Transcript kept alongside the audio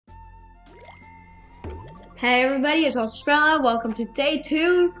Hey everybody, it's Australia. Welcome to day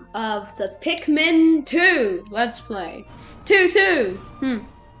 2 of the Pikmin 2 Let's Play. 2-2.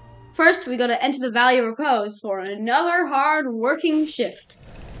 First, we gotta enter the Valley of Repose for another hard working shift.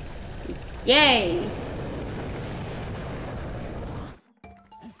 Yay!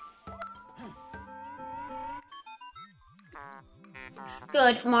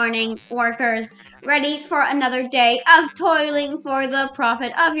 Good morning, workers. Ready for another day of toiling for the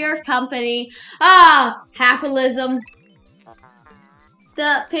profit of your company. Capitalism.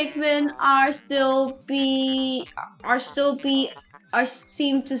 The Pikmin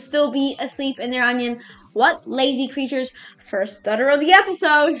seem to still be asleep in their onion. What lazy creatures! First stutter of the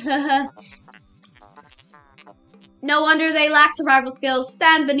episode. No wonder they lack survival skills.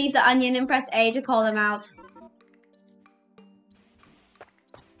 Stand beneath the onion and press A to call them out.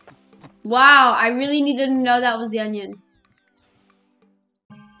 Wow, I really needed to know that was the onion.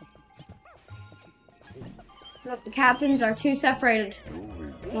 Look, the captains are too separated.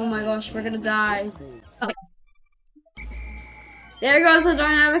 Oh my gosh, we're gonna die. Okay. There goes the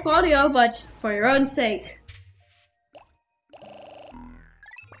dynamic audio, but for your own sake.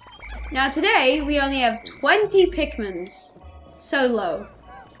 Now today, we only have 20 Pikmins. So low.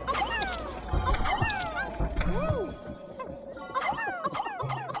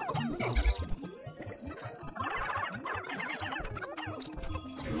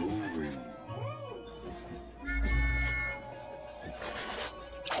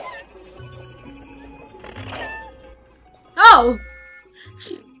 Oh!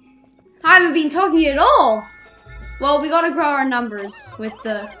 I haven't been talking at all! Well, we gotta grow our numbers with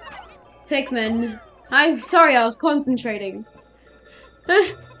the Pikmin. I'm sorry, I was concentrating.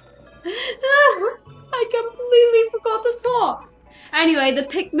 I completely forgot to talk. Anyway, the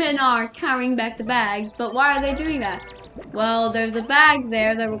Pikmin are carrying back the bags, but why are they doing that? Well, there's a bag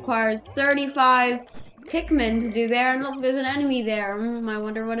there that requires 35 Pikmin to do there, and look, there's an enemy there. I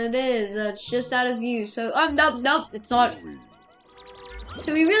wonder what it is. It's just out of view, so... Oh, nope, it's not.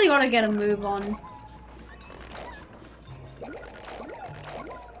 So we really ought to get a move on.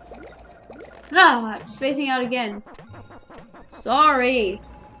 Spacing out again. Sorry.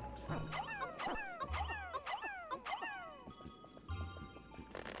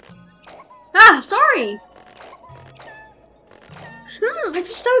 Sorry. I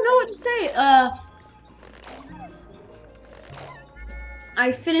just don't know what to say.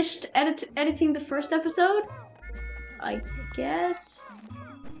 I finished editing the first episode, I guess.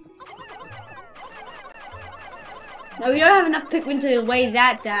 No, we don't have enough Pikmin to weigh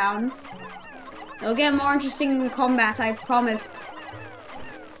that down. It'll get more interesting in combat, I promise.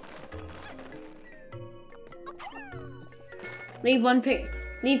 Leave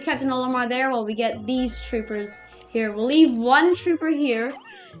Captain Olimar there while we get these troopers here. We'll leave one trooper here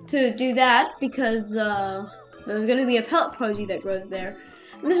to do that because there's gonna be a pellet prodigy that grows there.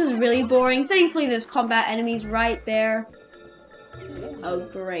 And this is really boring. Thankfully, there's combat enemies right there. Oh,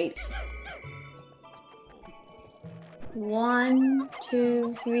 great. 1,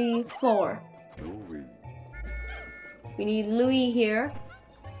 2, 3, 4. We need Louis here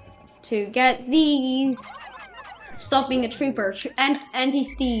to get these. Stop being a trooper.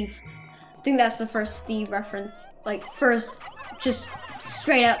 Anti-Steve. I think that's the first Steve reference. Like, first, just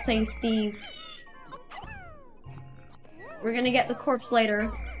straight out saying Steve. We're gonna get the corpse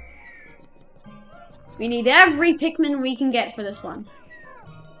later. We need every Pikmin we can get for this one.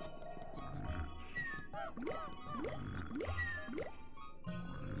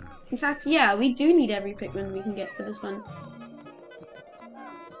 In fact, yeah, we do need every Pikmin we can get for this one.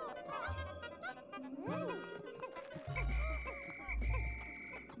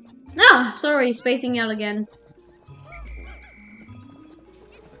 Sorry, spacing out again.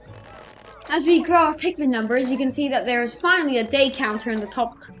 As we grow our Pikmin numbers, you can see that there's finally a day counter in the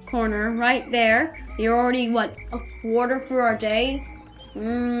top corner, right there. You're already, what, a quarter through our day?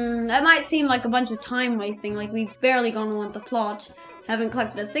 That might seem like a bunch of time wasting, like we've barely gone on with the plot. Haven't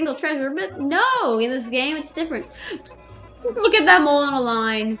collected a single treasure, but no, in this game it's different. Look at them all on a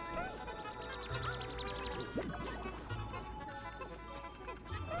line.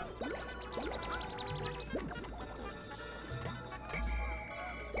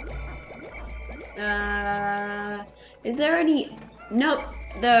 Is there any? Nope.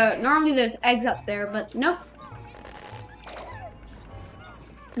 Normally there's eggs up there, but nope.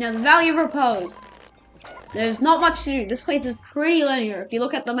 Now the Valley of Repose. There's not much to do. This place is pretty linear. If you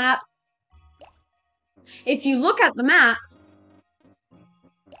look at the map,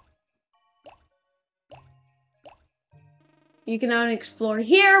 you can only explore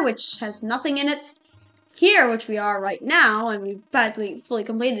here, which has nothing in it. Here, which we are right now, and we've practically fully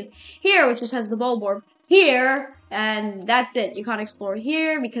completed. Here, which just has the bulb orb. here, and that's it. You can't explore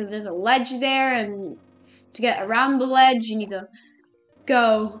here because there's a ledge there, and to get around the ledge, you need to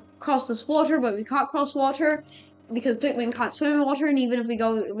go cross this water, but we can't cross water because Pikmin can't swim in water, and even if we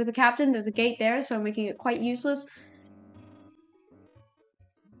go with the captain, there's a gate there, so making it quite useless.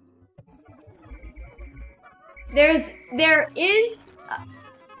 There is...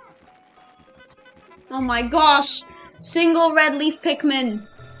 oh my gosh! Single red leaf Pikmin!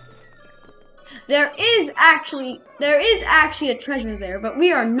 There is actually a treasure there, but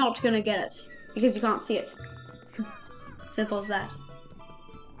we are not gonna get it because you can't see it. Simple as that.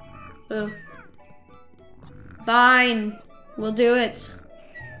 Ugh. Fine, we'll do it.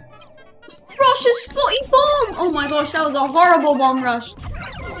 Rush's spotty bomb! Oh my gosh, that was a horrible bomb rush.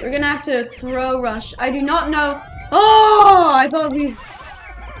 We're gonna have to throw rush. I do not know. Oh, I thought we...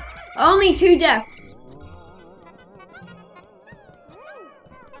 only 2 deaths.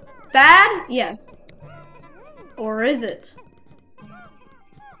 Bad? Yes. Or is it?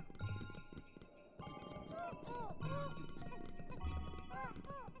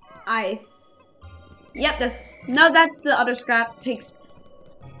 Yep, that's the other scrap. Takes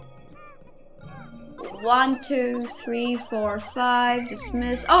 1, 2, 3, 4, 5.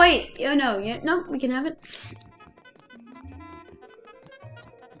 Dismiss. Oh wait, oh no, yeah, no, we can have it.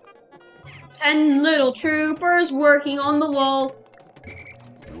 10 little troopers working on the wall.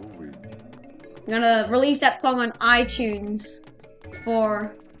 I'm gonna release that song on iTunes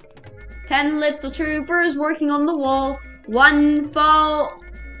for 10 little troopers working on the wall. 1 fall.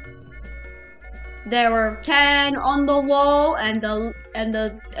 There were 10 on the wall, and the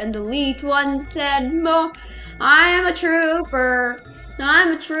lead one said, "Mo, I am a trooper.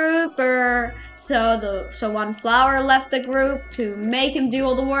 I'm a trooper." So 1 flower left the group to make him do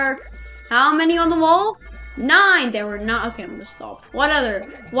all the work. How many on the wall? 9. There were not. Okay, I'm gonna stop. What other?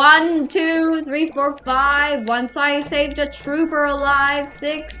 1, 2, 3, 4, 5. Once I saved a trooper alive.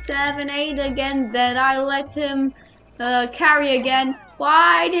 6, 7, 8 again. Then I let him carry again.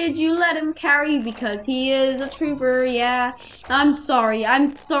 Why did you let him carry? Because he is a trooper, yeah. I'm sorry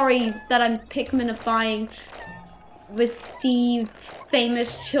that I'm Pikminifying with Steve,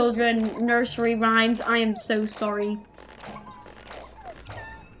 famous children, nursery rhymes. I am so sorry.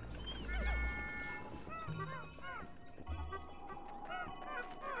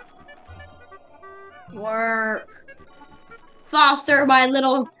 Work. Foster my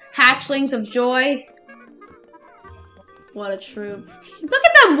little hatchlings of joy. What a troop. Look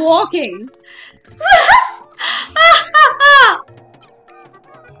at them walking!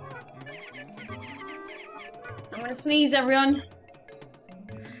 I'm gonna sneeze, everyone.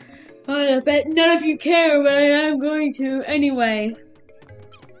 I bet none of you care, but I am going to anyway.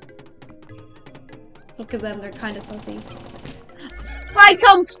 Look at them, they're kind of sussy. I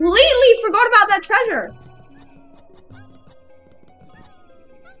completely forgot about that treasure!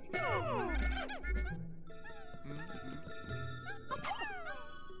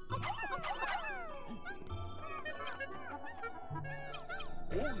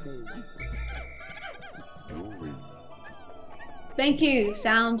 Thank you,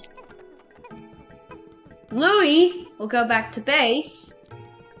 sound. Louis will go back to base,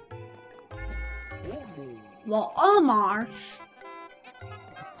 while Olimar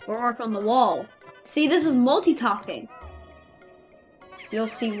will work on the wall. See, this is multitasking. You'll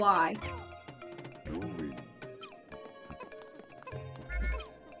see why.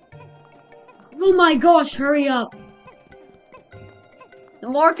 Oh my gosh, hurry up. The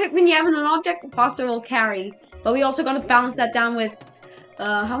more Pikmin you have in an object, the faster it will carry. But we also gotta balance that down with,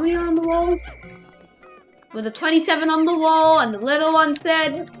 how many are on the wall? With the 27 on the wall, and the little one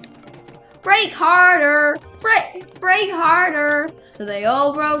said, "Break harder! Break harder!" So they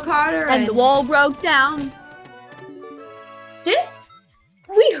all broke harder, and the wall broke down. Didn't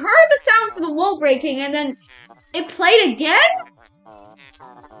we heard the sound for the wall breaking, and then it played again?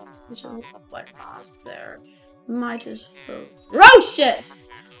 What was there? Might as ferocious.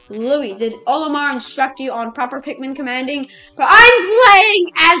 Louis, did Olimar instruct you on proper Pikmin commanding? But I'm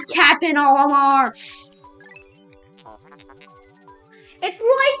playing as Captain Olimar. It's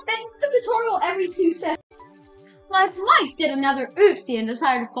like the tutorial every 2 seconds. Like Mike did another oopsie and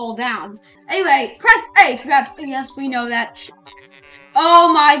decided to fall down. Anyway, press A to grab. Yes, we know that.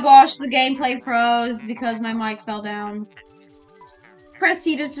 Oh my gosh, the gameplay froze because my mic fell down. Press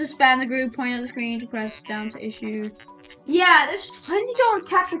C to disband the group. Point at the screen to press down to issue. Yeah, there's $20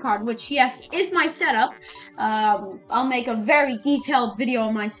 capture card, which, yes, is my setup. I'll make a very detailed video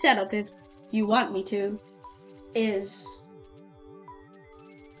on my setup if you want me to. Is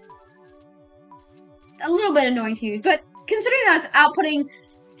a little bit annoying to use, but considering that it's outputting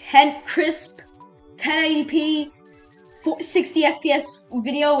 10 crisp 1080p, 60 FPS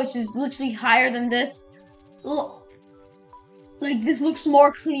video, which is literally higher than this. Like, this looks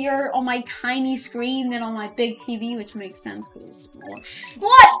more clear on my tiny screen than on my big TV, which makes sense because it's smaller.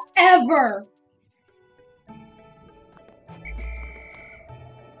 Whatever!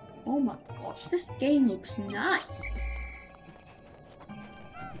 Oh my gosh, this game looks nice.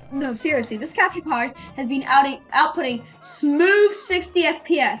 No, seriously, this capture card has been outputting smooth 60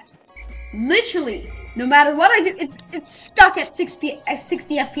 FPS. Literally, no matter what I do, it's stuck at 60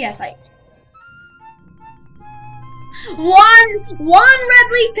 FPS. Like, one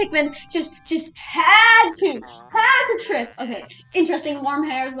red leaf Pikmin just had to trip. Okay, interesting. Warm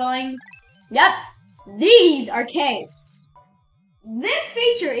hair going. Yep, these are caves. This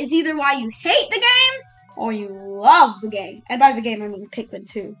feature is either why you hate the game or you love the game. And by the game, I mean Pikmin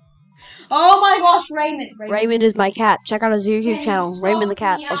 2. Oh my gosh, Raymond. Raymond is my cat. Check out his YouTube channel, Raymond the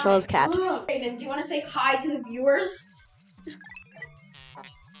Cat, Australia's cat. Raymond, do you want to say hi to the viewers?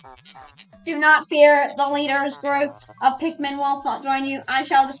 Do not fear, the leader's group of Pikmin will not join you. I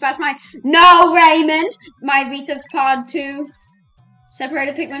shall dispatch my... No, Raymond! My research pod 2.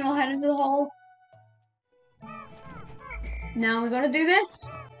 Separated Pikmin will head into the hole. Now we gotta do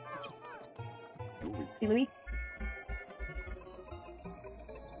this. See, Louis?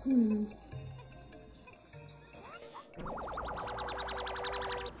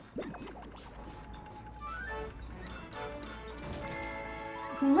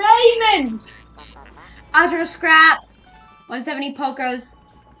 Raymond! Outer scrap. 170 Pokos.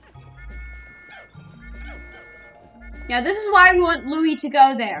 Yeah, this is why we want Louis to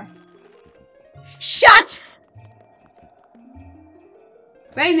go there. Shut!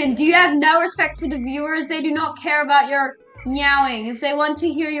 Raymond, do you have no respect for the viewers? They do not care about your meowing. If they want to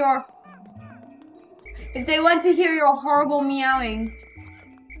hear your horrible meowing,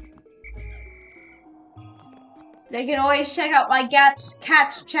 they can always check out my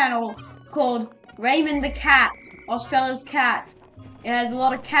cat's channel called Raymond the Cat, Australia's cat. It has a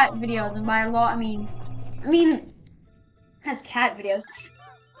lot of cat videos, and by a lot I mean has cat videos.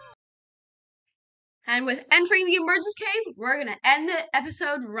 And with entering the emergence cave, we're gonna end the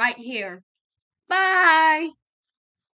episode right here. Bye!